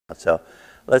So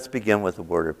let's begin with a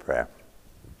word of prayer.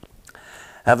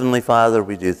 Heavenly Father,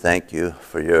 we do thank you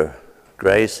for your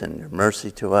grace and your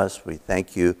mercy to us. We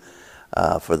thank you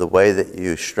for the way that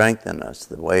you strengthen us,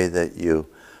 the way that you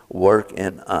work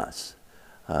in us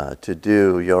to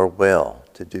do your will,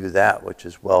 to do that which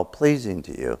is well-pleasing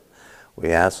to you.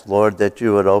 We ask, Lord, that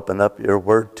you would open up your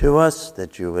word to us,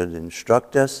 that you would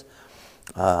instruct us,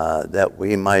 that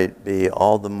we might be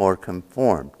all the more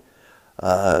conformed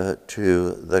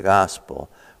to the gospel,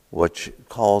 which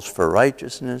calls for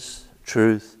righteousness,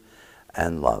 truth,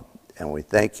 and love. And we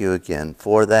thank you again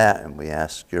for that, and we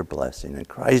ask your blessing. In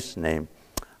Christ's name,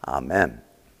 amen.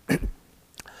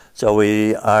 So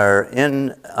we are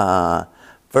in 1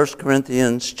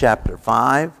 Corinthians chapter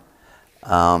 5,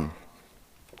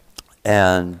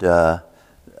 and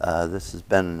this has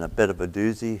been a bit of a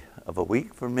doozy of a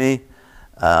week for me,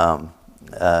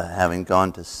 having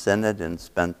gone to Synod and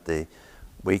spent the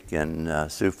week in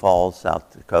Sioux Falls,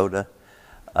 South Dakota.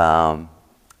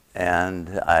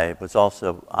 And I was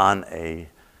also on a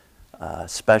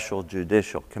special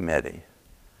judicial committee,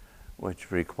 which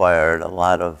required a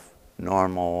lot of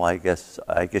normal, I guess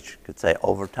you could say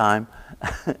overtime.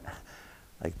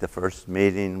 Like the first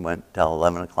meeting went till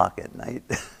 11 o'clock at night.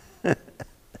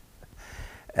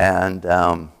 And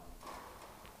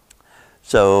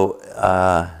so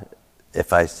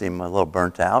if I seem a little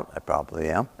burnt out, I probably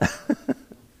am.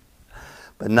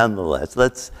 But nonetheless,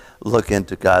 let's look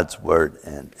into God's word,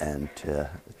 and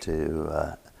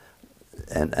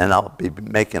I'll be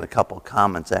making a couple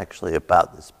comments actually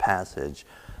about this passage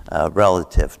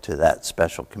relative to that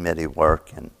special committee work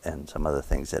and some other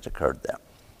things that occurred there.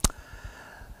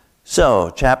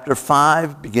 So, chapter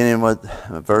 5, beginning with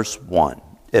verse 1.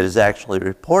 It is actually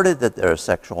reported that there is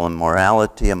sexual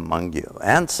immorality among you,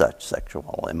 and such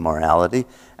sexual immorality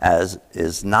as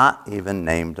is not even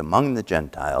named among the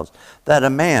Gentiles, that a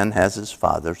man has his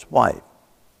father's wife.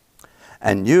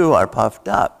 And you are puffed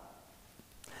up,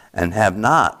 and have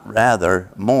not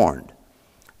rather mourned,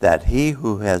 that he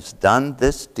who has done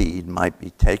this deed might be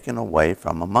taken away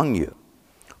from among you.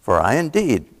 For I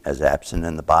indeed, as absent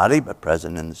in the body, but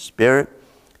present in the spirit,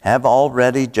 have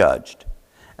already judged,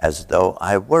 as though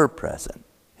I were present,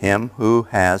 him who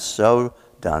has so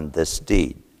done this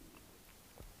deed.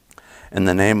 In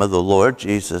the name of the Lord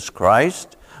Jesus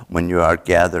Christ, when you are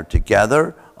gathered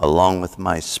together, along with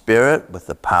my spirit, with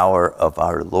the power of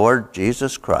our Lord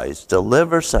Jesus Christ,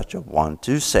 deliver such a one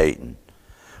to Satan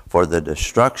for the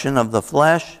destruction of the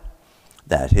flesh,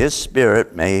 that his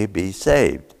spirit may be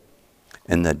saved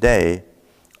in the day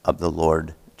of the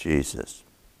Lord Jesus.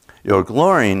 Your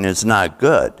glorying is not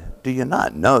good. Do you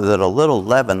not know that a little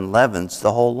leaven leavens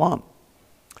the whole lump?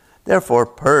 Therefore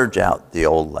purge out the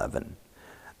old leaven,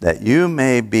 that you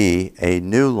may be a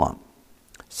new lump,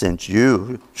 since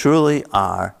you truly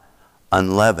are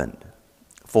unleavened.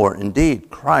 For indeed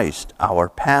Christ, our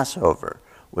Passover,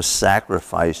 was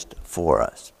sacrificed for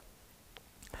us.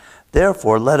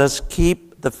 Therefore let us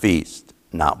keep the feast,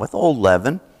 not with old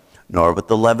leaven, nor with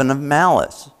the leaven of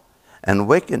malice and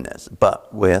wickedness,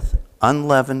 but with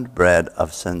unleavened bread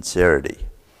of sincerity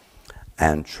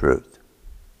and truth.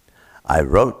 I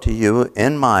wrote to you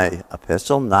in my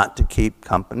epistle not to keep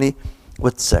company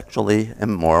with sexually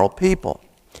immoral people.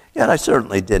 Yet I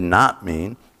certainly did not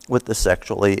mean with the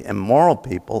sexually immoral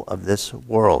people of this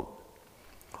world,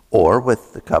 or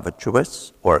with the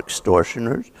covetous, or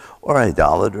extortioners, or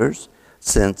idolaters,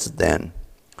 since then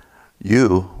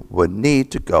you would need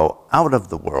to go out of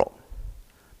the world.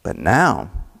 But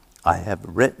now I have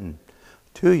written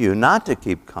to you not to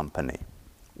keep company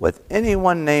with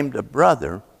anyone named a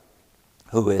brother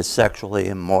who is sexually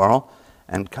immoral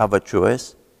and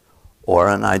covetous, or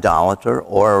an idolater,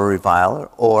 or a reviler,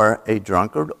 or a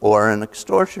drunkard, or an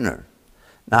extortioner,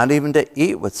 not even to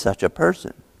eat with such a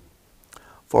person.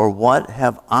 For what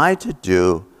have I to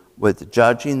do with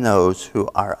judging those who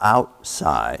are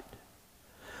outside?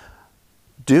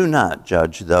 Do not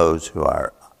judge those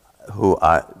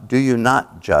do you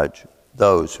not judge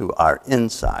those who are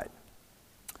inside?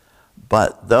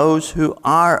 But those who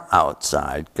are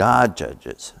outside, God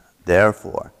judges.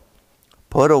 Therefore,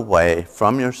 put away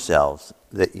from yourselves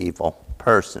the evil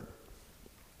person.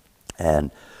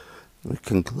 And we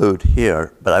conclude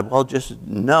here, but I will just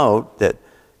note that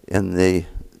in the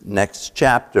next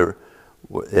chapter,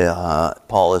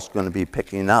 Paul is going to be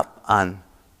picking up on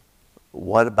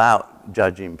what about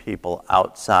judging people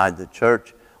outside the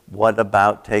church? What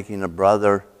about taking a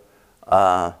brother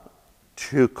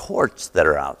to courts that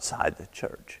are outside the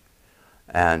church?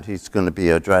 And he's going to be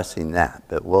addressing that,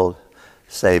 but we'll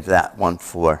save that one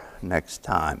for next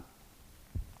time.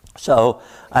 So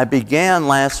I began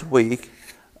last week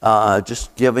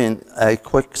just giving a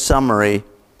quick summary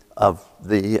of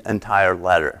the entire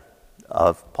letter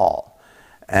of Paul.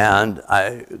 And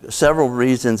several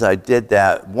reasons I did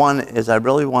that. One is I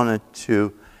really wanted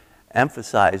to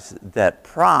emphasize that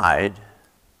pride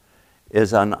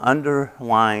is an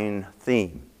underlying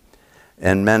theme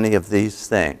in many of these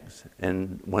things.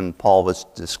 And when Paul was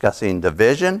discussing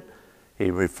division, he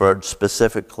referred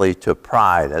specifically to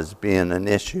pride as being an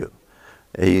issue.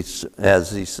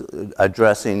 As he's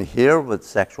addressing here with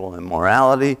sexual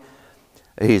immorality,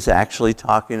 he's actually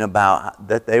talking about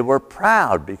that they were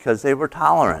proud because they were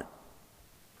tolerant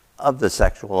of the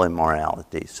sexual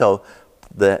immorality. So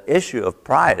the issue of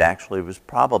pride actually was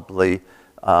probably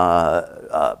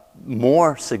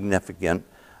more significant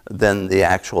than the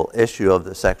actual issue of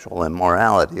the sexual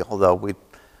immorality, although we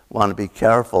want to be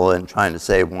careful in trying to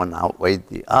say one outweighed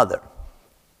the other.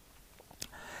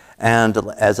 And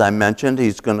as I mentioned,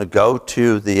 he's going to go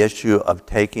to the issue of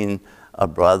taking a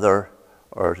brother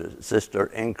or sister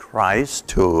in Christ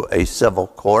to a civil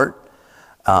court.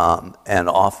 And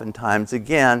oftentimes,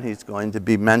 again, he's going to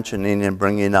be mentioning and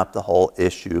bringing up the whole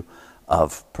issue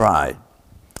of pride.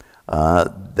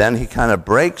 Then he kind of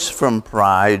breaks from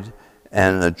pride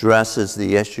and addresses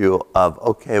the issue of,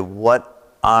 okay,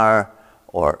 what are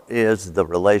or is the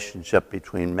relationship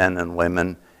between men and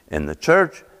women in the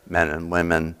church, men and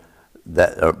women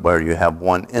where you have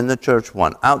one in the church,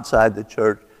 one outside the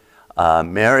church,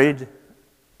 married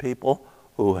people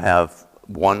who have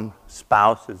one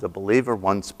spouse is a believer,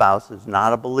 one spouse is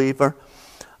not a believer.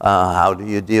 How do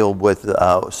you deal with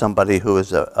somebody who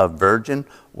is a virgin?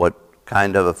 What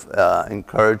kind of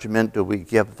encouragement do we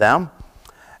give them?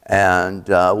 And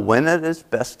when it is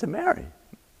best to marry.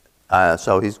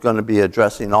 So he's going to be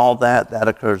addressing all that. That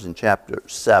occurs in chapter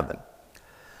 7.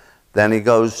 Then he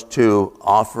goes to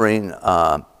offering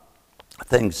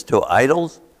things to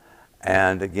idols.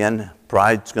 And again,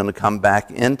 pride's going to come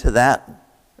back into that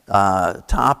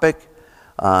topic.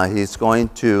 He's going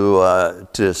to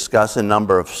discuss a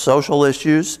number of social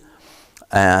issues.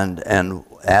 And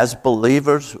as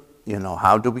believers,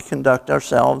 how do we conduct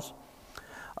ourselves?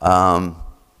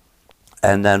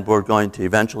 And then we're going to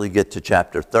eventually get to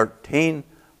chapter 13,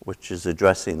 which is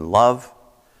addressing love.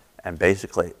 And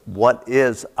basically, what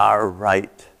is our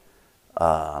right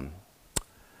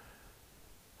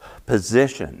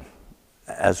position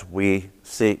as we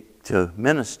seek to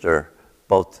minister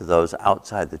both to those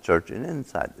outside the church and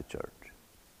inside the church?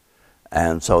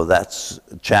 And so that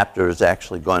chapter is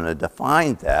actually going to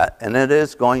define that, and it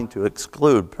is going to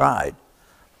exclude pride.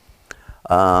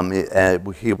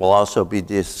 He will also be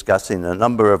discussing a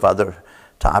number of other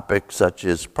topics such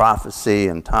as prophecy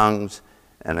and tongues.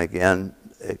 And again,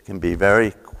 it can be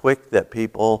very quick that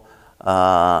people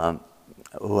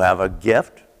who have a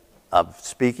gift of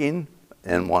speaking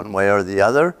in one way or the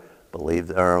other believe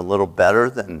they're a little better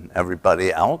than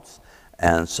everybody else.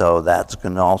 And so that's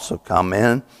going to also come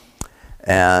in.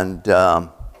 And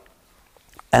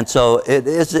so it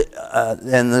is,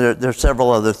 and there are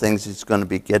several other things he's going to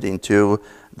be getting to,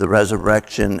 the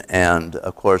resurrection and,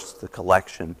 of course, the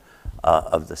collection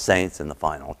of the saints in the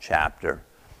final chapter,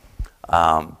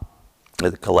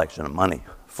 the collection of money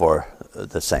for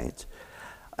the saints.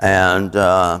 And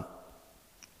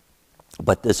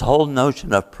but this whole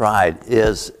notion of pride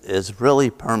is really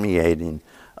permeating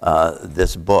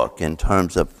this book in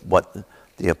terms of what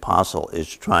the apostle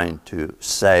is trying to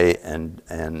say and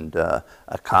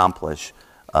accomplish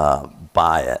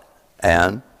by it.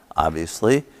 And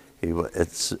obviously,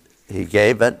 he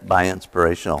gave it by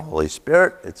inspiration of the Holy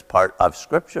Spirit. It's part of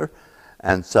Scripture.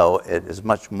 And so it is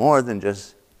much more than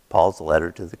just Paul's letter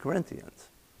to the Corinthians.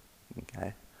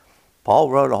 Okay?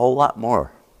 Paul wrote a whole lot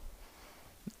more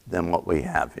than what we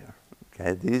have here.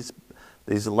 Okay?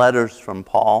 These letters from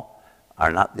Paul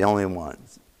are not the only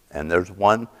ones. And there's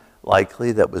one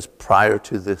likely that was prior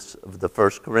to the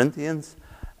First Corinthians,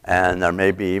 and there may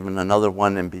be even another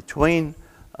one in between.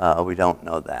 We don't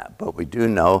know that, but we do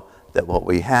know that what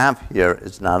we have here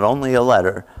is not only a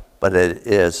letter, but it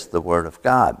is the Word of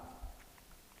God,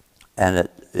 and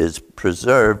it is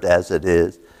preserved as it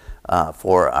is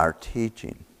for our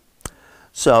teaching.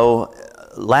 So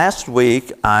last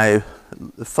week I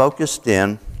focused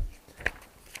in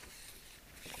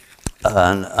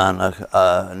on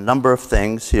a number of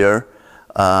things here.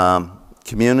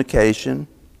 Communication,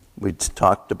 we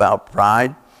talked about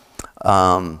pride,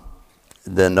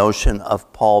 the notion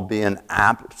of Paul being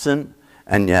absent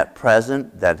and yet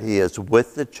present, that he is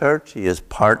with the church, he is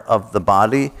part of the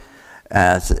body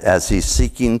as he's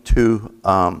seeking to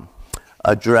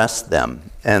address them.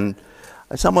 And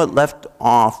I somewhat left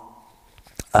off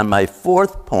on my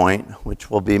fourth point,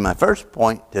 which will be my first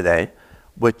point today,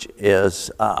 which is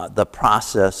the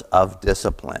process of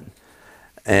discipline.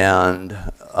 And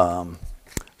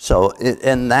so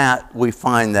in that, we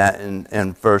find that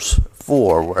in verse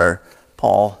 4, where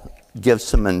Paul gives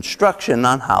some instruction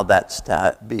on how that's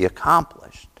to be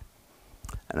accomplished.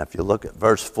 And if you look at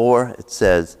verse 4, it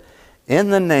says, "In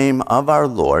the name of our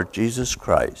Lord Jesus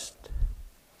Christ,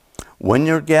 when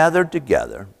you're gathered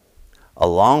together,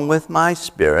 along with my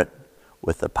spirit,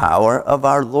 with the power of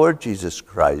our Lord Jesus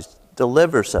Christ,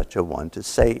 deliver such a one to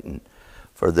Satan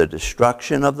for the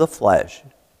destruction of the flesh,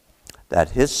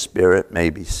 that his spirit may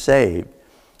be saved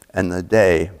in the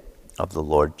day of the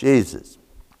Lord Jesus."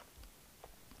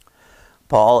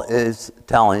 Paul is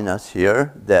telling us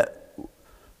here that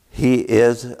he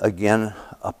is, again,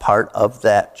 a part of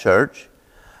that church,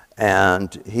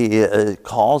 and he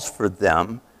calls for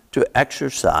them to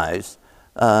exercise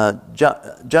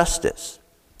justice,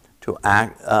 to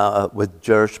act with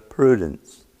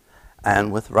jurisprudence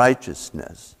and with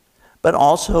righteousness, but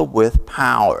also with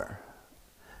power,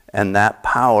 and that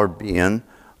power being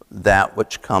that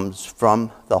which comes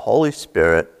from the Holy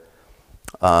Spirit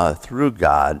through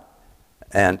God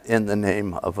and in the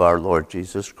name of our Lord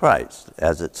Jesus Christ.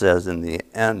 As it says in the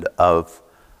end of,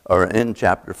 or in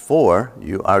chapter 4,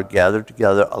 you are gathered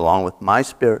together along with my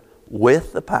spirit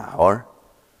with the power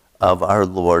of our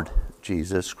Lord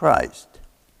Jesus Christ.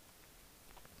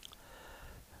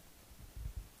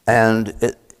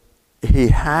 And he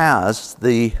has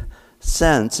the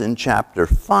sense in chapter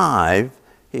 5,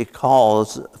 he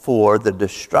calls for the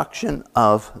destruction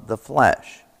of the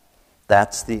flesh.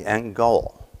 That's the end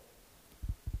goal.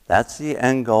 That's the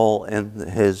end goal in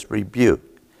his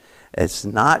rebuke. It's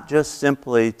not just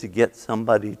simply to get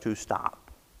somebody to stop.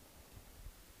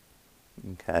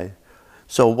 Okay?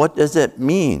 So what does it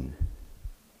mean?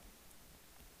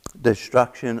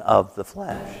 Destruction of the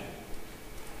flesh.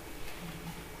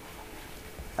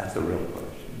 That's a real question.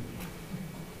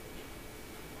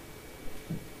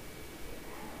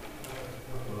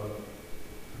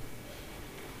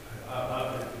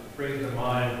 It brings to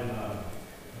mind a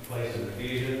place in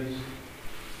Ephesians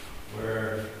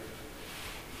where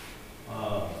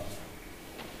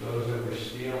those that were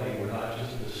stealing were not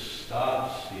just to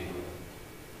stop stealing,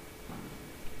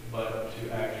 but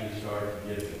to actually start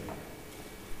giving.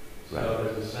 Right. So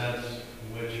there's a sense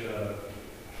in which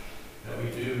that we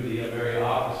do the very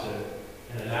opposite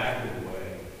in an active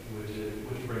way,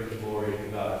 which brings glory to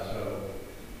God.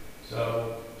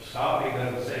 So stopping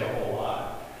doesn't say a whole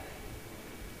lot,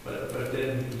 but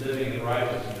then living in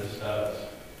righteousness does.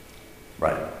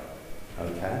 Right.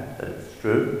 Okay, that's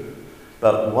true.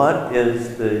 But what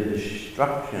is the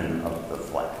destruction of the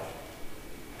flesh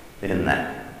in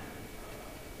that?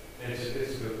 It's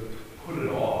to put it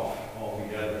off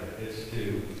altogether. It's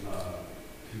to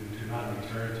not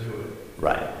return to it.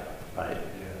 Right, right.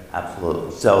 Yeah.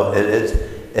 Absolutely. So it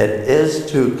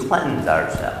is to cleanse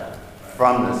ourselves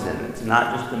from the sin. It's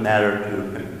not just a matter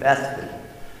to confess it,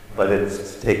 but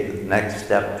it's to take the next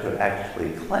step to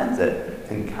actually cleanse it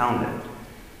and count it.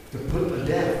 To put to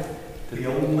death the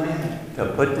old man. To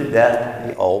put to death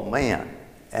the old man.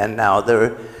 And now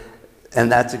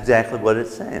and that's exactly what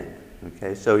it's saying.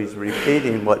 Okay, so he's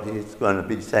repeating what he's going to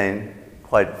be saying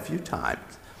quite a few times.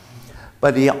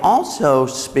 But he also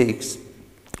speaks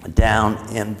down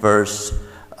in verse,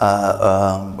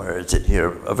 where is it here?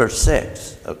 Verse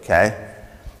 6, okay?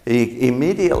 He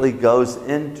immediately goes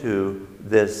into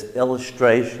this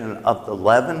illustration of the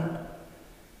leavened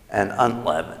and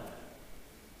unleavened.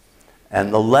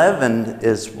 And the leavened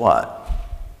is what?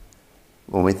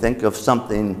 When we think of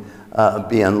something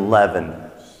being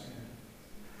leavened,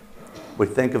 we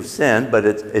think of sin, but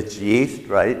it's yeast,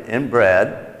 right, in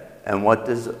bread. And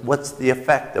what's the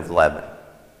effect of leaven?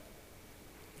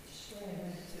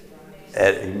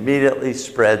 It immediately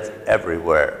spreads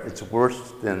everywhere. It's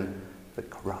worse than the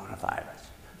coronavirus.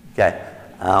 Okay.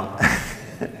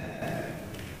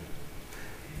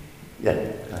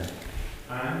 Yeah.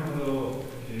 I'm a little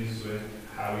confused with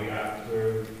how we got to where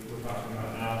we're talking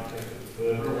about now, because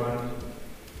deliver one,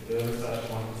 deliver such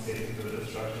one to Satan for the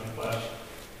destruction of flesh.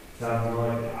 Sounds more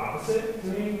like the opposite to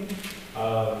me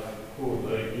of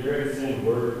like you're saying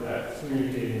we're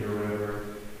communicating or whatever,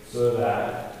 so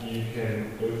that you can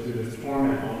go through this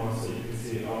torment almost, so you can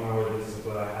see, oh no, this is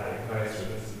what I had in Christ, or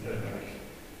this is like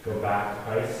go back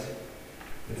to Christ.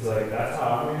 It's like that's how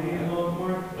I'm reading it a little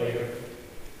more. Like,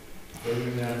 for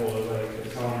example, is like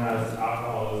if someone has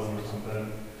alcoholism or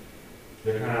something,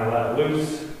 they're kind of let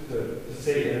loose to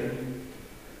Satan.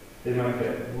 They might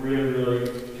get really, really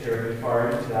terribly far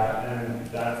into that, and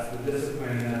that's the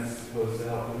discipline that's supposed to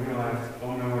help them realize,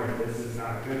 oh no, this is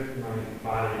not good for my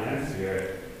body and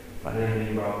spirit. and then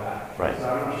be brought back. Right. So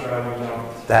I'm not sure I would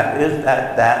know.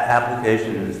 That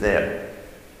application is there.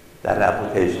 That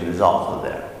application is also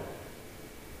there.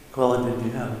 Quilla, did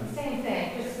you have? Same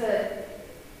thing, just that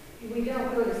we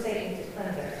don't go to Satan to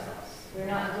cleanse ourselves. We're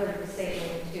not going to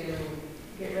Satan to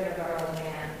get rid of our old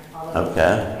man. Although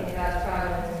Okay. in God's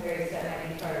providence and grace, that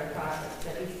might be part of the process.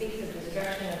 But he speaks of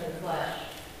destruction of the flesh.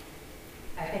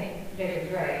 I think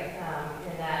David's right,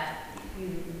 in that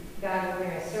God will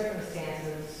bring us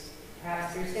circumstances,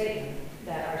 perhaps through Satan,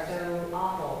 that are so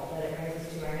awful that it brings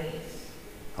us to our knees.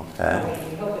 Okay.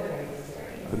 We hope it brings us to our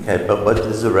knees. Okay, but what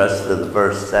does the rest of the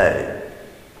verse say?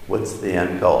 What's the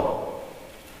end goal?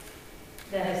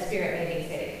 That his spirit may be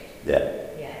saved.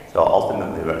 Yeah. Yeah. So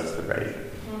ultimately restoration.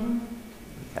 Mm-hmm.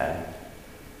 Okay.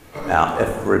 Now,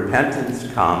 if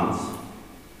repentance comes,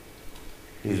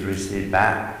 he's received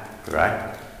back,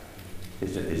 correct?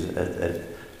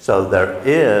 So there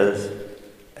is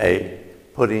a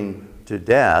putting to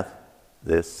death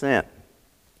this sin.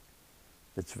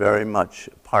 It's very much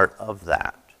part of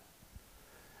that.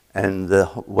 And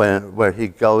where he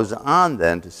goes on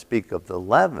then to speak of the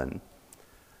leaven,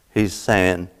 he's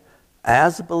saying,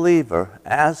 as a believer,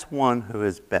 as one who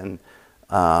has been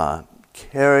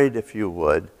carried, if you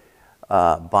would,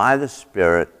 by the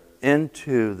Spirit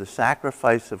into the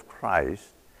sacrifice of Christ,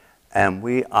 and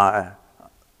we are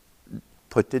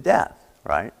put to death,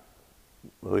 right?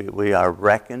 We are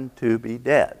reckoned to be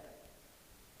dead.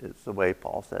 It's the way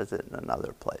Paul says it in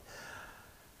another place.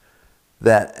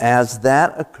 That as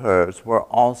that occurs, we're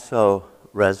also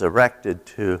resurrected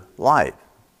to life.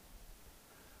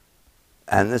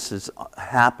 And this is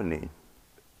happening,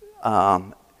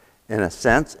 in a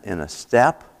sense, in a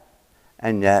step,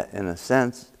 and yet in a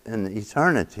sense, in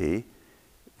eternity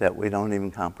that we don't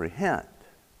even comprehend.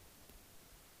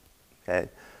 Okay?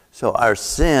 So our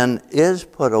sin is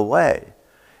put away.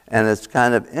 And it's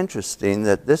kind of interesting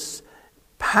that this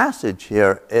passage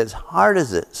here, as hard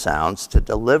as it sounds to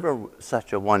deliver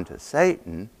such a one to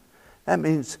Satan, that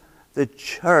means the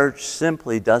church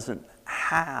simply doesn't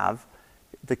have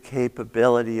the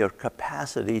capability or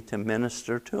capacity to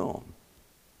minister to him.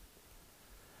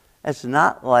 It's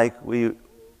not like we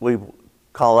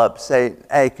call up Satan,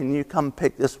 hey, can you come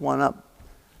pick this one up?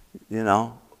 You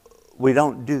know, we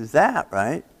don't do that,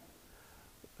 right?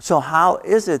 So how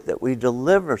is it that we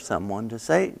deliver someone to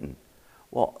Satan?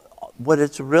 Well, what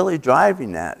it's really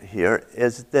driving at here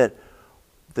is that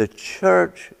the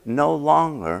church no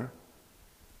longer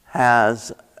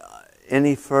has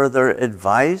any further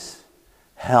advice,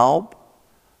 help,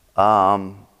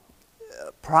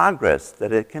 progress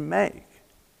that it can make.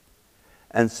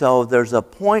 And so there's a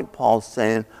point, Paul's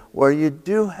saying, where you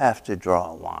do have to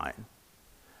draw a line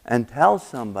and tell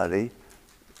somebody,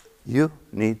 you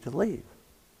need to leave.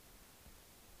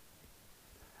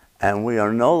 And we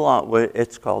are no longer,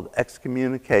 it's called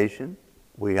excommunication.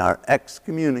 We are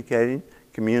excommunicating,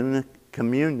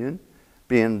 communion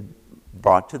being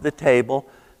brought to the table,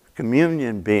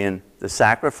 communion being the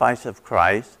sacrifice of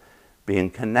Christ,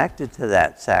 being connected to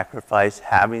that sacrifice,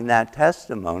 having that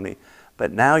testimony.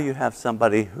 But now you have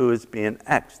somebody who is being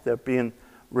they're being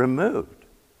removed.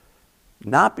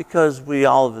 Not because we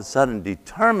all of a sudden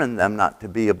determine them not to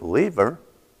be a believer.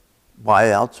 Why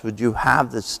else would you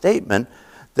have the statement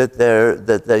that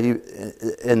they,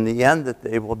 in the end, that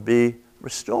they will be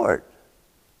restored?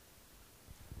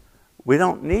 We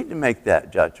don't need to make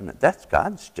that judgment. That's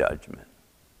God's judgment.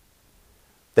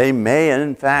 They may,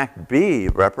 in fact, be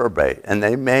reprobate, and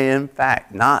they may, in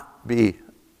fact, not be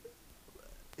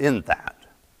in that.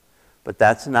 But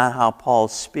that's not how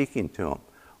Paul's speaking to them.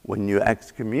 When you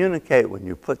excommunicate, when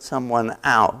you put someone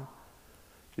out,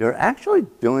 you're actually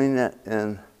doing it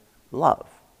in love.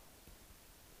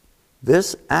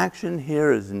 This action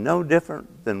here is no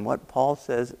different than what Paul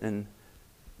says in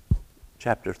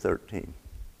chapter 13.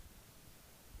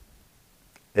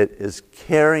 It is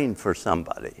caring for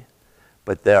somebody.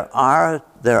 But there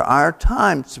are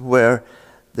times where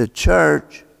the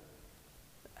church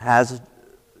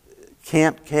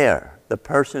can't care. The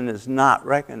person is not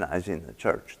recognizing the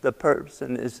church. The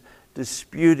person is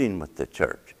disputing with the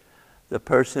church. The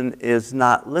person is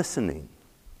not listening.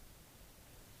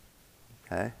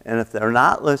 Okay? And if they're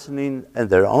not listening and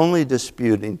they're only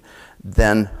disputing,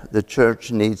 then the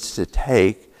church needs to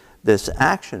take this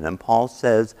action. And Paul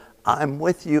says, I'm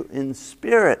with you in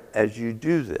spirit as you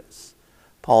do this.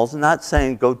 Paul's not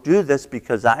saying, go do this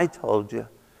because I told you.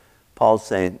 Paul's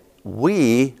saying,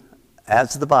 we,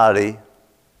 as the body,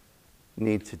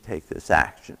 need to take this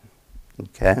action.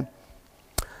 Okay?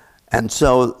 And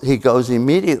so he goes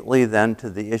immediately then to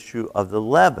the issue of the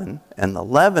leaven. And the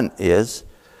leaven is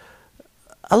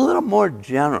a little more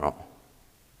general.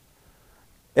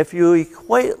 if you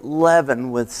equate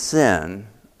leaven with sin,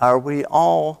 are we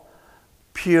all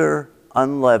pure,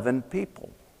 unleavened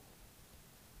people?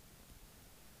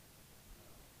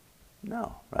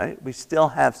 No, right? We still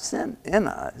have sin in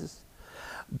us,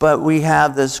 but we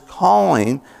have this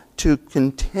calling to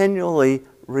continually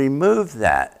remove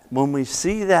that. When we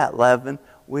see that leaven,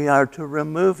 we are to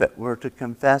remove it. We're to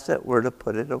confess it. We're to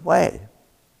put it away.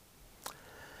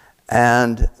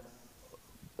 And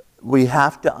we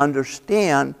have to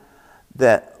understand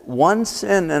that one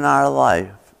sin in our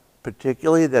life,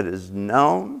 particularly that is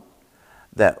known,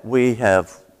 that we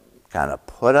have kind of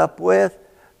put up with,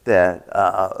 that,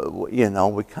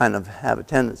 we kind of have a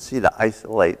tendency to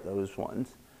isolate those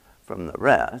ones from the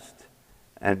rest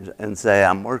and say,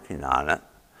 I'm working on it.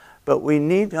 But we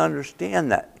need to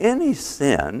understand that any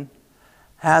sin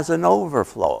has an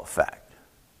overflow effect.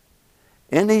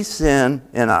 Any sin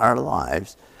in our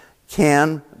lives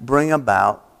can bring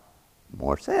about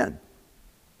more sin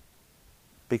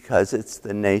because it's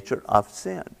the nature of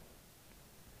sin.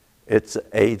 It's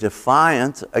a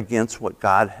defiance against what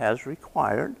God has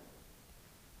required.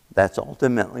 That's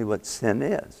ultimately what sin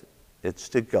is. It's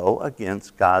to go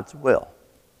against God's will.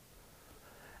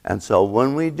 And so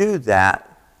when we do that,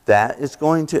 that is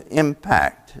going to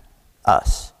impact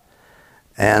us.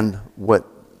 And what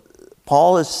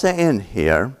Paul is saying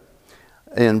here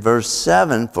in verse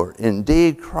 7, for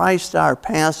indeed Christ our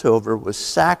Passover was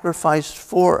sacrificed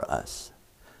for us.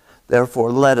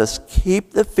 Therefore let us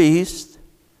keep the feast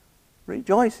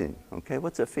rejoicing. Okay,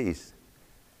 what's a feast?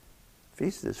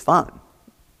 Feast is fun,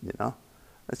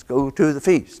 Let's go to the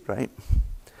feast, right?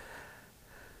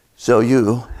 So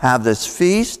you have this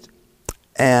feast,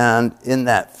 and in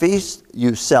that feast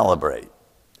you celebrate.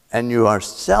 And you are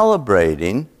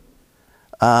celebrating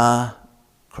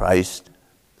Christ's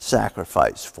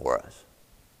sacrifice for us,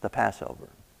 the Passover.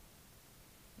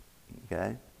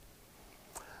 Okay?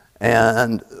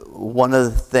 And one of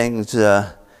the things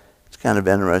it's kind of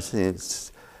interesting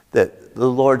is that the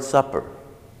Lord's Supper.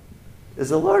 Is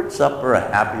the Lord's Supper a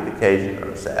happy occasion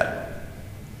or a sad?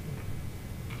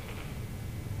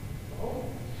 Oh,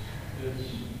 I guess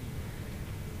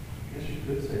you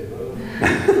could say both.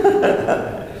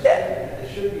 It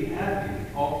should be happy,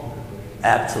 ultimately.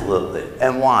 Absolutely.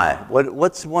 And why?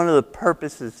 What's one of the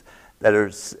purposes that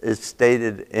is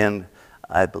stated in,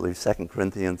 I believe, 2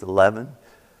 Corinthians 11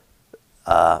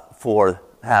 for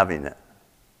having it?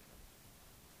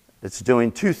 It's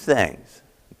doing two things,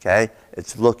 okay?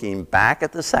 It's looking back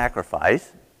at the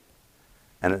sacrifice,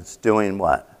 and it's doing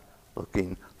what?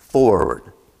 Looking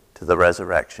forward to the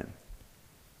resurrection.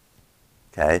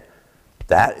 Okay?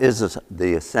 That is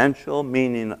the essential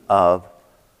meaning of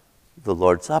the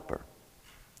Lord's Supper.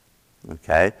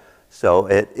 Okay? So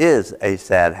it is a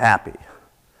sad happy,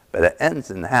 but it ends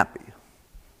in happy.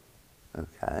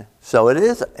 Okay? So it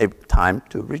is a time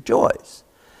to rejoice.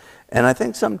 And I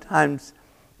think sometimes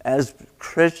as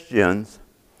Christians,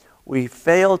 we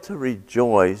fail to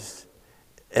rejoice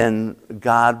in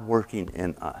God working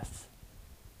in us.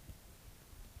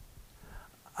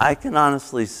 I can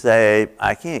honestly say,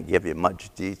 I can't give you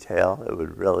much detail. It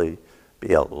would really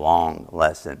be a long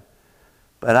lesson.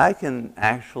 But I can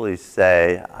actually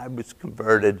say I was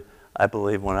converted, I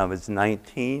believe, when I was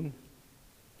 19.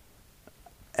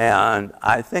 And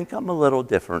I think I'm a little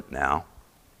different now.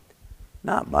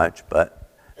 Not much, but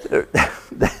there's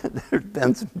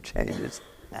been some changes.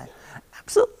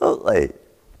 Absolutely.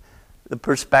 The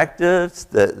perspectives,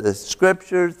 the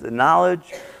scriptures, the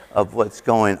knowledge of what's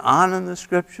going on in the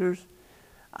scriptures.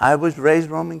 I was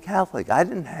raised Roman Catholic. I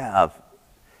didn't have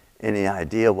any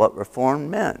idea what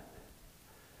Reformed meant.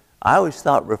 I always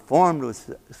thought Reformed was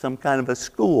some kind of a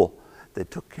school that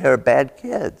took care of bad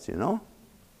kids, It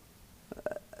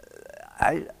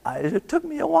took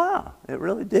me a while. It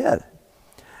really did.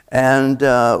 And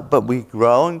but we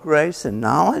grow in grace and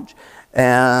knowledge,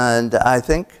 and I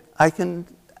think I can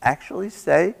actually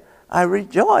say I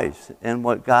rejoice in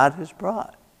what God has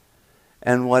brought,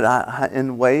 and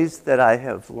in ways that I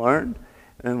have learned,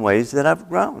 in ways that I've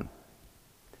grown.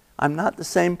 I'm not the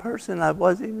same person I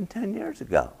was even 10 years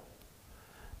ago.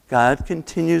 God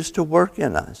continues to work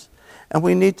in us, and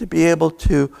we need to be able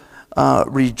to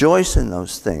rejoice in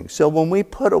those things. So when we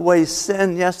put away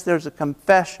sin, yes, there's a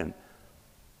confession.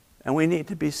 And we need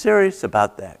to be serious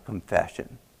about that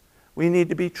confession. We need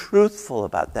to be truthful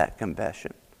about that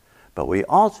confession. But we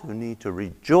also need to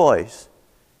rejoice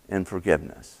in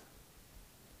forgiveness.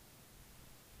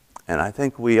 And I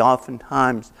think we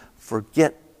oftentimes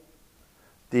forget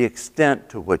the extent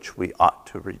to which we ought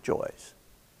to rejoice.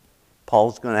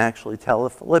 Paul's going to actually tell the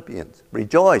Philippians,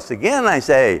 rejoice. Again, I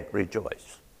say,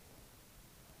 rejoice.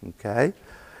 Okay?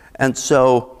 And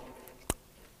so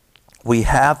we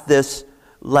have this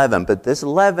leaven, but this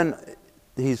leaven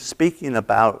he's speaking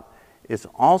about is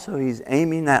also, he's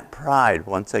aiming at pride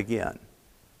once again.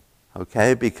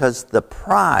 Okay, because the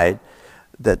pride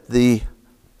that the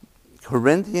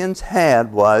Corinthians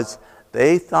had was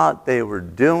they thought they were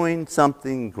doing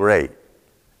something great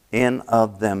in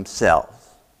of themselves.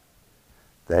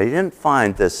 They didn't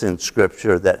find this in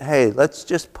Scripture that, hey, let's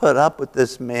just put up with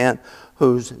this man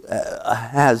who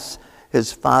has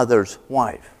his father's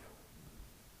wife.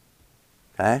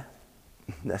 Okay?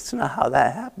 That's not how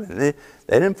that happened. They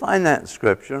didn't find that in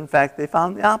Scripture. In fact, they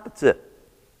found the opposite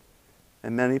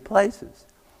in many places.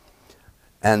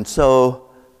 And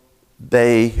so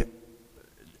they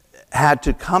had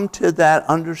to come to that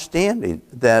understanding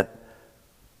that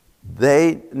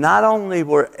they not only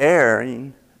were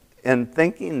erring in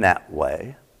thinking that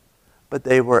way, but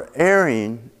they were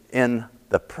erring in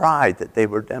the pride that they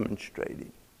were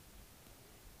demonstrating.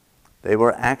 They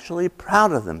were actually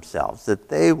proud of themselves, that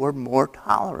they were more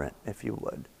tolerant, if you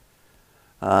would,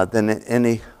 than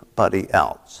anybody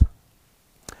else.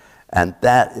 And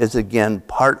that is, again,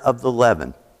 part of the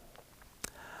leaven.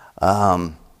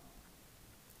 And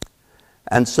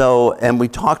we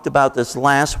talked about this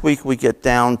last week. We get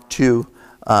down to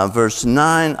verse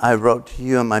 9. I wrote to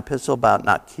you in my epistle about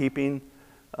not keeping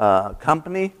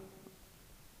company,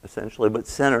 essentially, with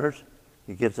sinners.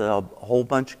 He gives a whole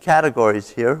bunch of categories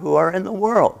here who are in the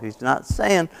world. He's not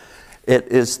saying it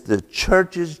is the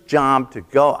church's job to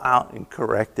go out and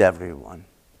correct everyone.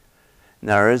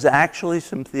 Now, there is actually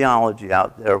some theology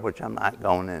out there, which I'm not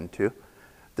going into,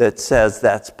 that says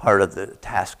that's part of the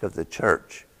task of the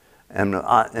church. And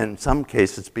in some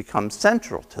cases becomes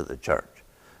central to the church.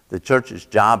 The church's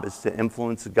job is to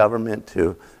influence the government,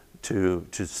 to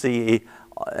see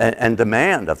and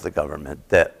demand of the government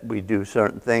that we do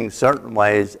certain things, certain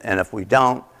ways, and if we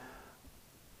don't,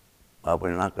 well,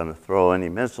 we're not going to throw any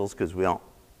missiles because I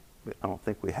don't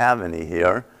think we have any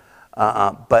here.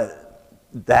 But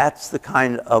that's the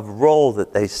kind of role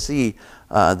that they see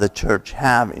the church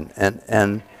having,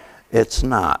 and it's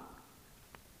not.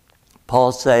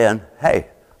 Paul's saying, hey,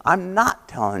 I'm not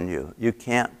telling you you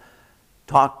can't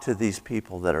talk to these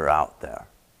people that are out there.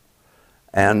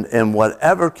 And in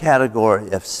whatever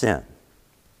category of sin.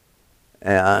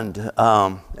 And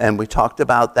we talked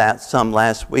about that some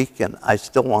last week, and I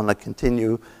still want to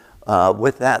continue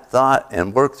with that thought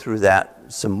and work through that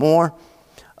some more.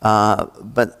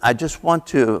 But I just want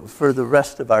to, for the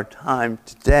rest of our time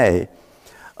today,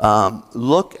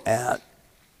 look at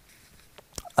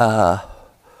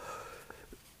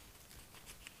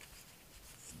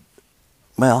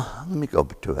well, let me go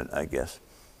to it, I guess.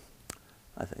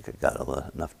 I think I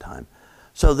got enough time.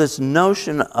 So this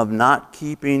notion of not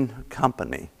keeping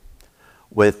company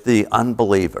with the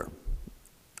unbeliever.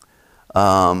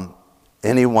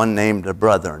 Anyone named a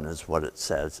brethren is what it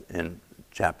says in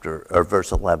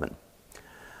verse 11.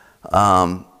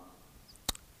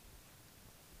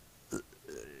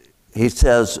 He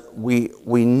says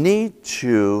we need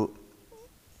to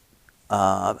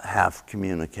have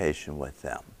communication with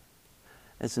them.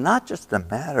 It's not just a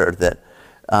matter that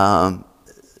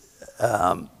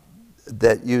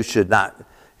that you should not.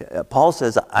 Paul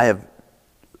says, I have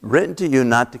written to you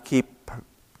not to keep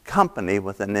company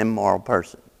with an immoral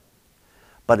person.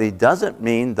 But he doesn't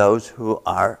mean those who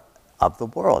are of the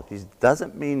world. He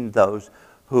doesn't mean those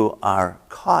who are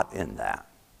caught in that.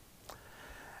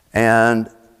 And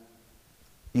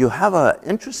you have an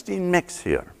interesting mix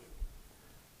here,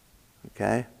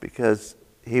 okay? Because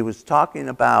he was talking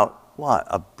about what?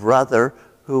 A brother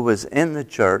who was in the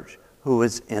church, who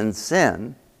was in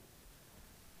sin.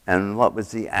 And what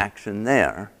was the action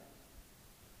there?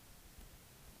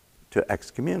 To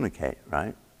excommunicate,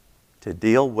 right? To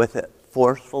deal with it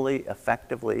forcefully,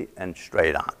 effectively, and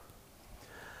straight on.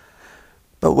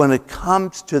 But when it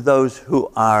comes to those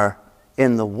who are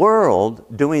in the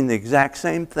world doing the exact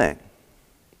same thing,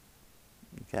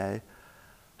 okay,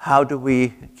 how do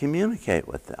we communicate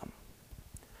with them?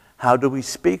 How do we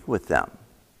speak with them?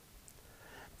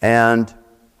 And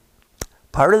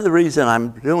part of the reason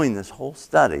I'm doing this whole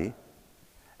study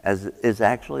is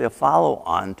actually a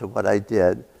follow-on to what I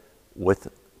did with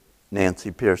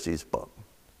Nancy Piercy's book.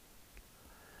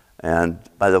 And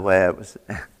by the way, it was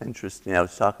interesting. I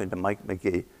was talking to Mike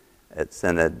McGee at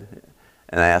Synod,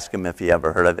 and I asked him if he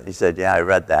ever heard of it. He said, yeah, I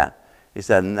read that. He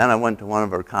said, and then I went to one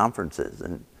of her conferences,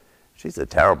 and she's a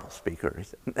terrible speaker. He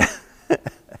said.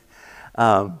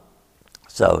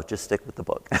 So just stick with the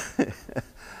book.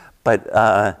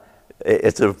 But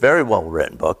it's a very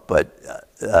well-written book, but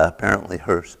apparently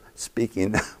her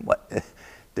speaking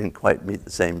didn't quite meet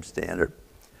the same standard.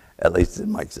 at least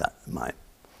in my mind.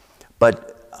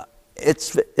 But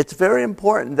it's very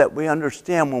important that we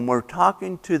understand when we're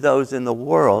talking to those in the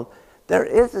world, there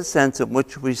is a sense in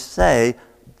which we say,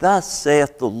 "Thus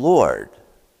saith the Lord,"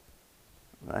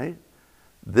 right?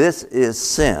 This is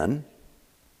sin,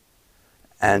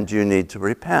 and you need to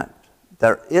repent.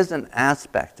 There is an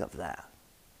aspect of that.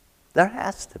 There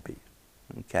has to be,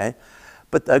 okay?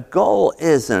 But the goal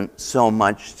isn't so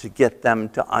much to get them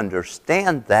to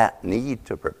understand that need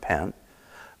to repent,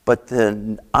 but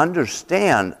to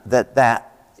understand that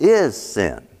that is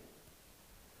sin.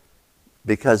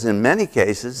 Because in many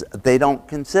cases, they don't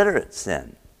consider it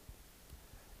sin.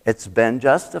 It's been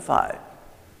justified.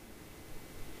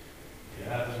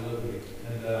 Yeah, absolutely.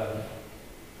 And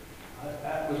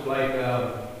that was like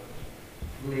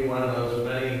really one of those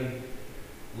many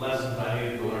lessons I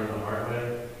needed to learn the hard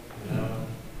way, you know.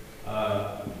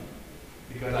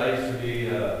 Because I used to be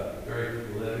very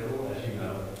political, as you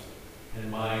know, and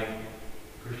my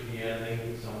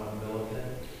Christianity was somewhat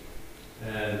militant.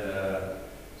 And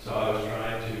so I was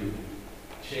trying to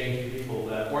change people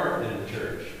that weren't in the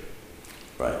church.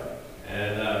 Right.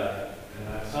 And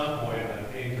at some point, I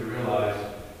came to realize,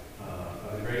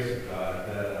 by the grace of God,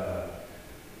 that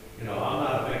I'm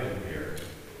not a victim here.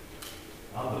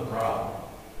 I'm the problem,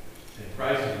 and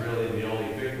Christ is really the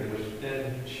only victim, which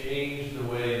then changed the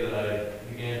way that I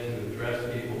began to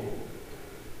address people,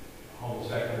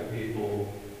 homosexual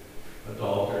people,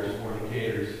 adulterers,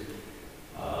 fornicators.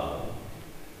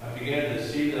 I began to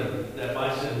see them that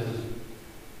my sin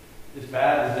is as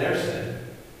bad as their sin.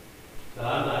 That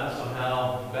I'm not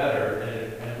somehow better,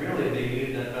 and really they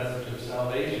needed that message of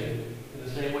salvation in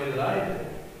the same way that I did.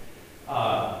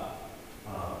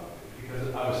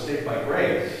 Because I was saved by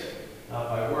grace, not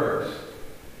by works.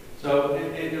 So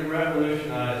it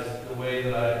revolutionized the way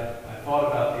that I thought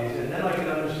about these. And then I could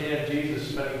understand Jesus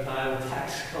spending time with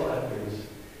tax collectors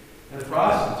and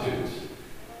prostitutes.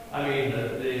 I mean,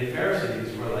 the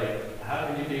Pharisees were like, how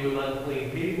can you be with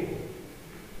unclean people?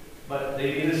 But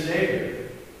they need a Savior.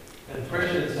 And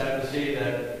Christians have to see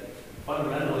that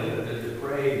fundamentally that they're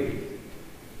depraved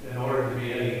in order to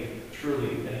be any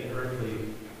earthly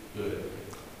good.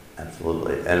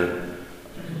 Absolutely. And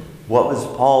what was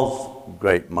Paul's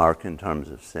great mark in terms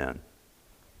of sin?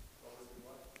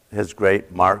 His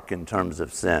great mark in terms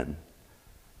of sin.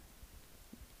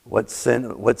 What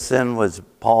sin was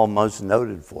Paul most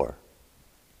noted for?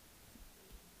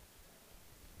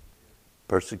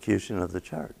 Persecution of the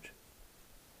church.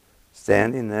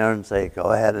 Standing there and say,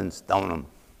 go ahead and stone them.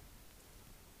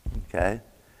 Okay?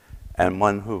 And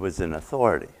one who was in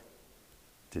authority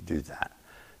to do that.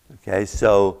 Okay,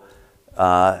 so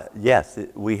yes,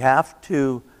 we have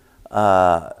to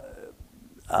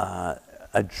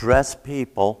address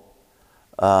people.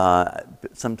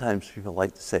 Sometimes people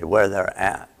like to say where they're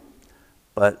at.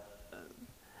 But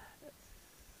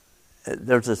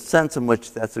there's a sense in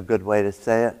which that's a good way to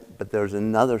say it, but there's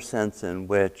another sense in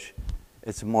which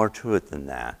it's more to it than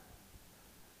that.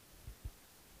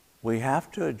 We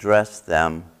have to address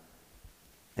them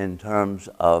in terms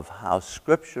of how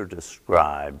Scripture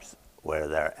describes where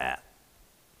they're at.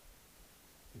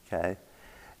 Okay?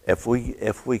 If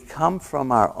we come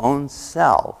from our own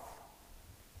self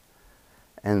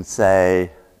and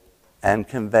say, and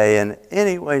convey in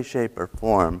any way, shape, or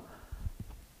form,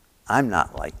 I'm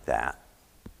not like that.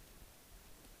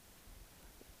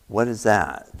 What is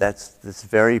that? That's this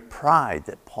very pride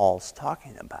that Paul's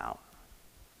talking about.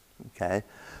 Okay?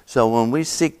 So when we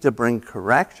seek to bring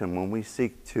correction, when we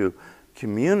seek to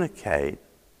communicate,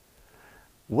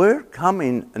 we're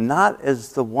coming not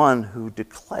as the one who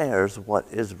declares what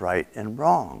is right and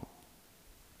wrong.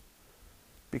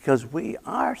 Because we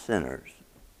are sinners.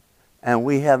 And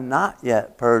we have not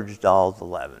yet purged all the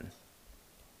leaven.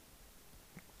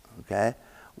 Okay?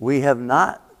 We have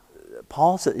not,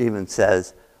 Paul even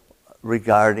says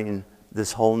regarding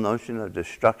this whole notion of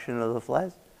destruction of the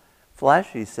flesh,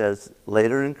 he says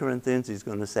later in Corinthians, he's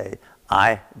going to say,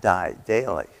 I die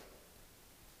daily.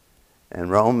 In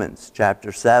Romans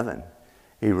chapter 7,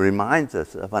 he reminds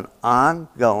us of an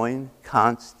ongoing,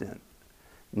 constant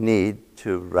need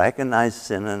to recognize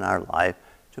sin in our life,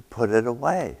 to put it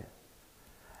away,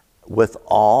 with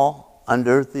all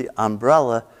under the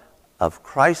umbrella of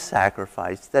Christ's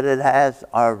sacrifice that it has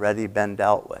already been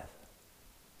dealt with.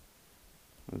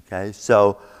 Okay,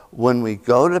 so when we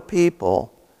go to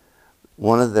people,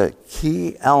 one of the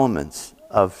key elements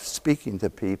of speaking to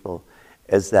people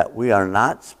is that we are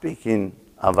not speaking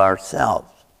of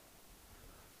ourselves,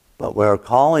 but we're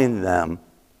calling them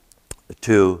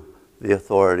to the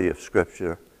authority of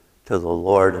Scripture, to the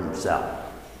Lord Himself.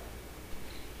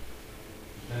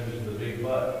 And there's the big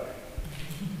but.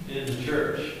 In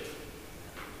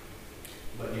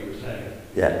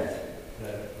Yes.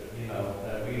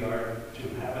 That we are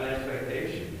to have an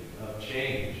expectation of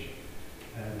change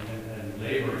and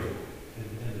laboring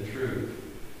in the truth.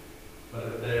 But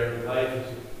if their life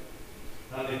is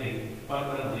not anything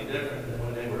fundamentally different than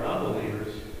when they were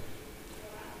unbelievers,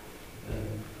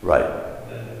 then, Right.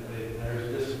 then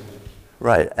there's discipline.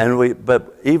 Right.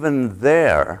 But even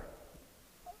there,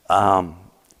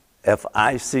 if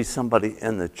I see somebody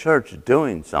in the church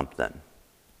doing something,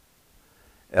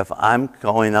 if I'm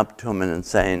going up to them and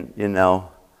saying,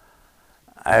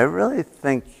 I really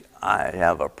think I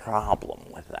have a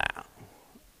problem with that,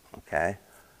 okay?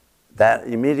 That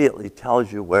immediately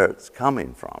tells you where it's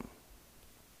coming from.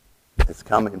 It's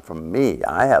coming from me.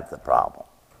 I have the problem.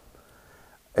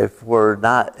 If we're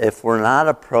not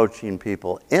approaching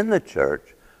people in the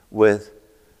church with,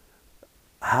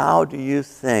 how do you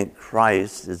think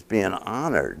Christ is being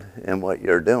honored in what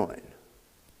you're doing?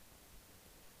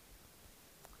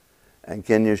 And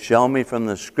can you show me from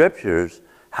the scriptures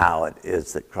how it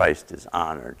is that Christ is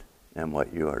honored in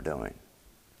what you are doing?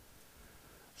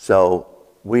 So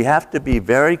we have to be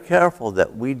very careful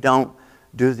that we don't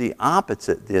do the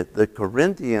opposite. The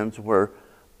Corinthians were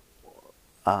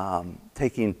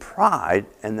taking pride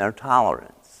in their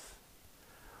tolerance.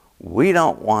 We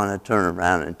don't want to turn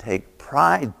around and take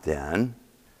pride then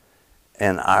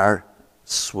in our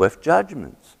swift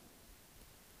judgments,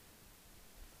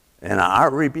 in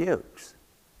our rebukes.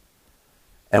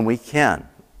 And we can.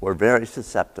 We're very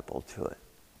susceptible to it.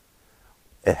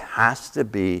 It has to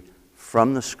be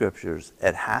from the scriptures.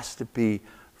 It has to be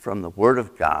from the Word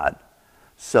of God,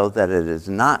 so that it is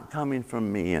not coming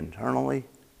from me internally,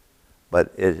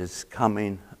 but it is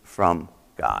coming from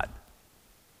God.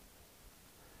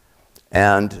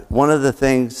 And one of the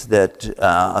things that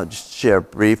I'll just share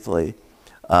briefly,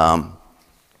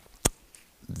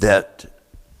 that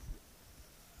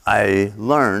I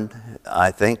learned,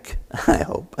 I think, I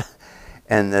hope,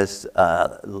 in this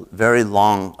very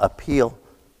long appeal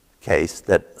case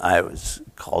that I was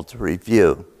called to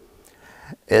review,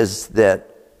 is that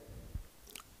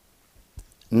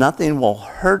nothing will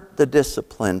hurt the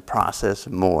discipline process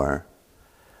more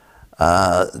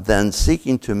than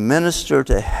seeking to minister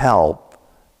to help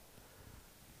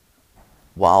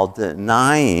while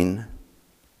denying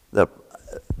the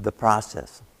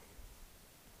process.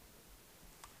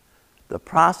 The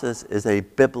process is a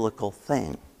biblical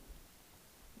thing,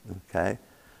 okay?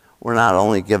 We're not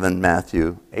only given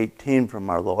Matthew 18 from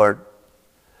our Lord,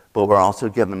 but we're also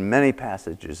given many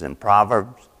passages in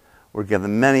Proverbs. We're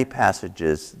given many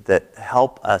passages that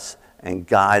help us and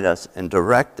guide us and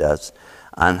direct us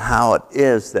on how it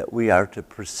is that we are to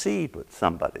proceed with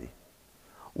somebody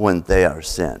when they are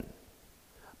sin.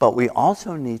 But we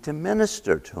also need to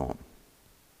minister to them,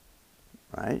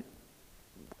 right?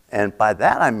 And by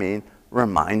that I mean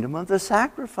remind them of the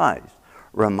sacrifice.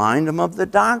 Remind them of the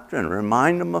doctrine.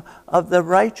 Remind them of the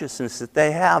righteousness that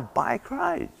they have by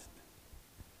Christ.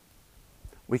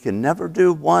 We can never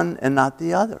do one and not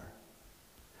the other.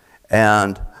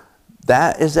 And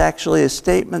that is actually a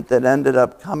statement that ended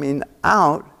up coming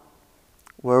out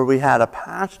where we had a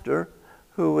pastor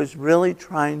who was really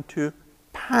trying to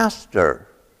pastor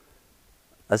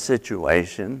a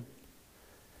situation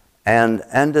and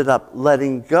ended up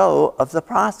letting go of the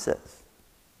process.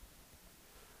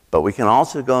 But we can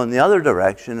also go in the other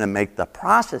direction and make the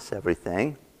process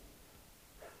everything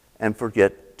and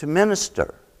forget to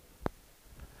minister.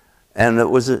 And it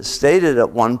was stated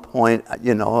at one point,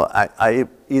 I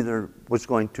either was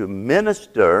going to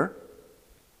minister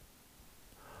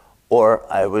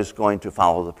or I was going to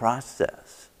follow the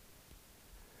process.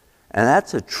 And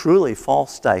that's a truly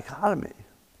false dichotomy.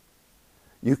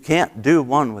 You can't do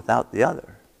one without the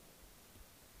other.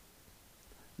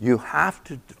 You have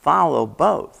to follow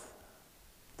both.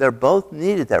 They're both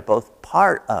needed. They're both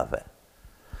part of it.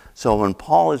 So when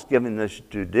Paul is giving this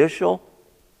judicial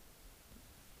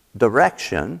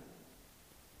direction,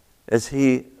 is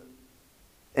he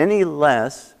any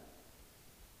less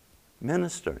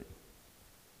ministering?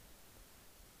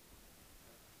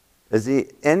 Is he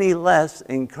any less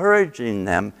encouraging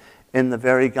them in the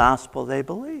very gospel they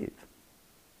believe?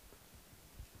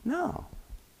 No.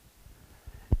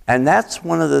 And that's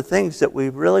one of the things that we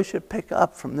really should pick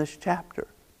up from this chapter.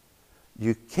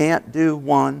 You can't do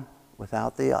one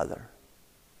without the other.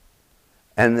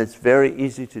 And it's very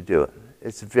easy to do it.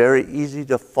 It's very easy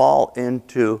to fall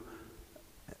into,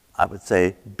 I would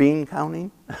say, bean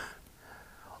counting,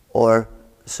 or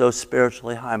so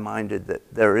spiritually high-minded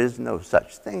that there is no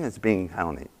such thing as bean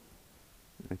counting,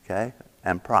 okay,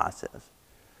 and process.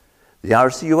 The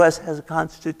RCUS has a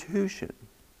constitution.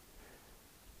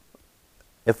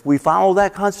 If we follow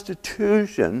that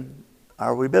constitution,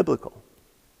 are we biblical?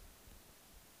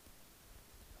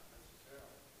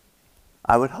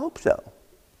 I would hope so.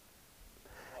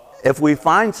 If we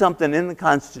find something in the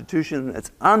Constitution that's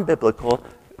unbiblical,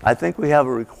 I think we have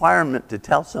a requirement to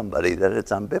tell somebody that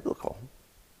it's unbiblical.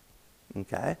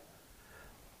 Okay?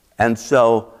 And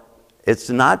so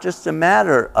it's not just a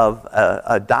matter of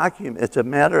a document, it's a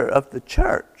matter of the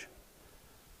church.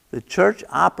 The church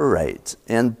operates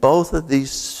in both of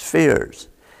these spheres.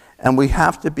 And we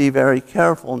have to be very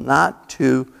careful not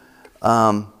to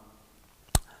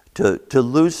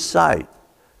lose sight.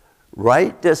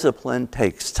 Right discipline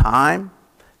takes time,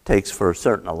 takes for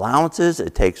certain allowances,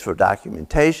 it takes for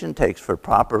documentation, takes for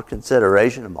proper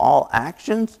consideration of all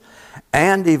actions,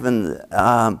 and even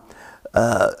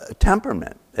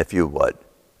temperament, if you would,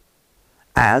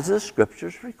 as the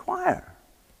scriptures require.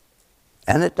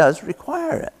 And it does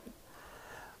require it.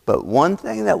 But one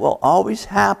thing that will always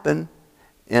happen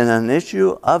in an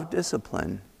issue of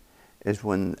discipline is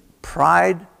when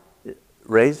pride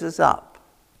raises up.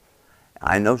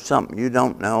 I know something you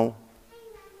don't know,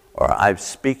 or I'm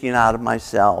speaking out of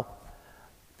myself,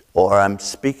 or I'm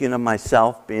speaking of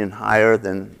myself being higher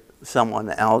than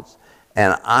someone else,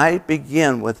 and I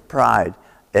begin with pride.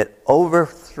 It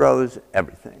overthrows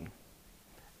everything.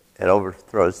 It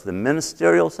overthrows the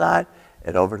ministerial side,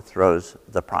 it overthrows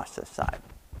the process side.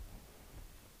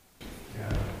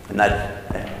 Yeah. And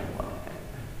that.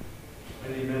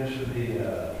 And you mentioned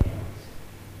the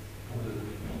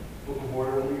Book of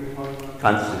Order, what were you talking about?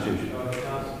 Constitution. The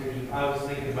Constitution. I was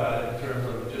thinking about it in terms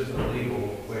of just a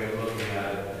legal way of looking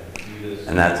at it.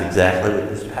 And that's exactly what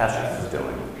this passage is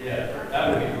doing. Yeah, that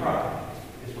would be pride,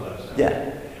 is what I'm saying.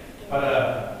 Yeah. But,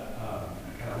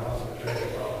 kind of lost my train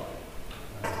of thought.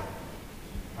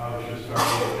 I was just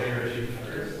starting with bigger issue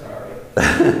first, sorry.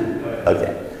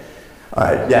 Okay. All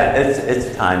right. Yeah,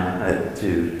 it's time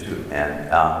to end.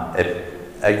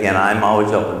 Again, I'm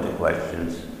always open to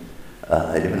questions,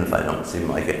 even if I don't seem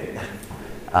like it.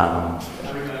 I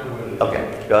remember what it is.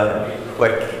 Okay, go ahead.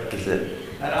 Quick, is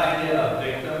it? That idea of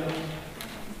victim,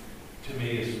 to me,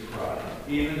 is pride.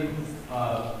 Even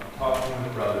talking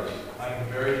with brothers, I can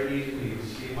very easily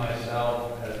see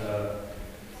myself as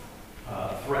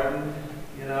threatened,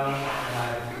 and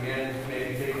I begin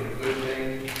maybe taking a good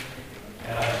thing,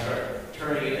 and I start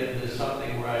turning it into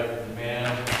something where I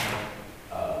demand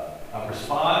a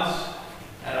response,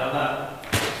 and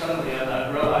suddenly I'm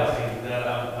not realizing that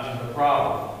I'm the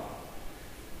problem,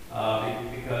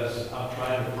 because I'm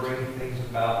trying to bring things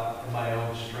about in my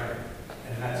own strength,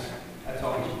 and that's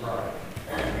always pride.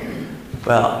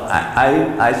 Well,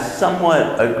 I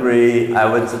somewhat agree. I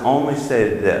would only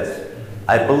say this.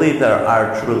 I believe there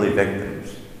are truly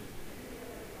victims.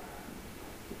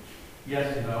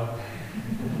 Yes and no.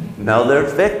 No,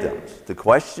 there's victims. The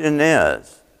question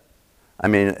is, I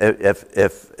mean,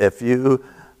 if you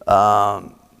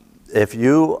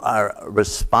are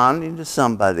responding to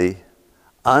somebody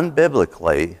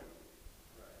unbiblically,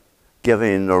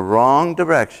 giving the wrong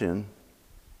direction,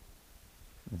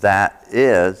 that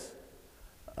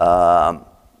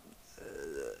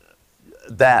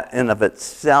in of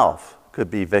itself could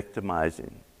be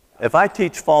victimizing. If I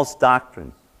teach false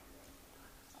doctrine,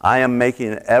 I am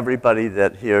making everybody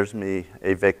that hears me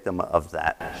a victim of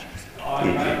that. I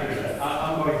agree with that.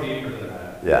 I'm going deeper than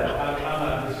that. Yeah. I'm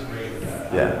not disagreeing with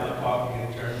that. Yeah. I'm talking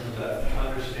in terms of that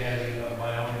understanding of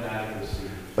my own inadequacy.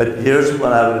 But here's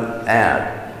what I would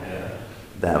add. Yeah.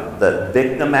 That the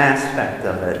victim aspect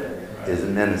of it is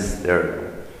ministerial.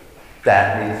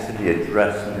 That needs to be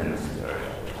addressed ministerial.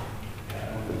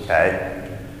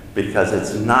 Okay? Because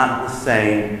it's not the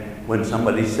same when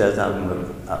somebody says I'm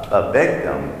a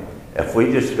victim. If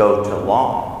we just go to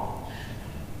law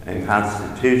and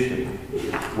Constitution,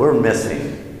 we're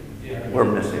missing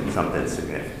something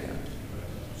significant.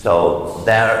 So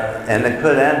there, and it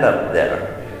could end up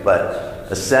there,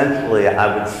 but essentially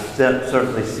I would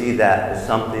certainly see that as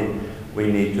something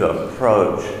we need to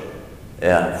approach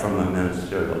from a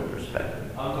ministerial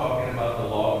perspective. I'm talking about the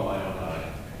law of my own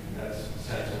eye. That's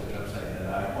essentially what I'm saying. And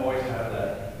I always have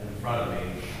that in front of me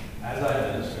as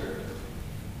I minister,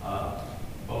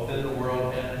 both in the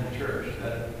world and in the church,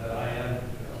 that I am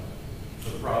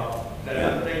the problem. That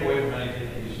doesn't take away from anything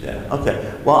that you said. Yeah. Okay.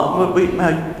 Well, we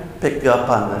might pick up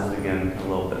on this again a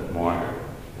little bit more.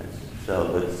 So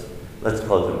let's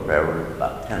close in prayer. We're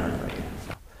about 10 of them again.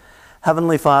 So.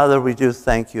 Heavenly Father, we do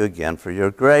thank you again for your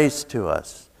grace to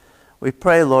us. We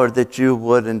pray, Lord, that you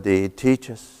would indeed teach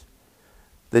us,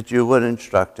 that you would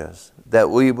instruct us, that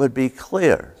we would be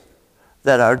clear,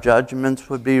 that our judgments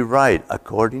would be right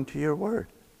according to your word,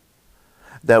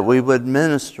 that we would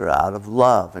minister out of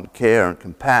love and care and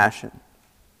compassion,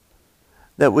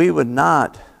 that we would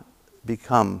not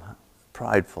become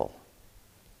prideful,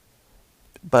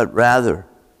 but rather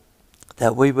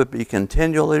that we would be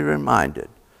continually reminded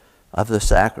of the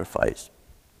sacrifice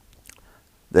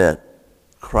that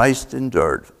Christ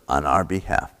endured on our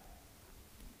behalf.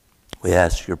 We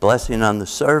ask your blessing on the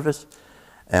service,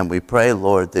 and we pray,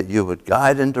 Lord, that you would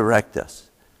guide and direct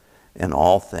us in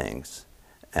all things,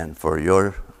 and for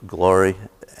your glory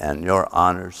and your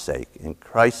honor's sake. In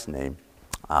Christ's name,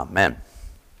 amen.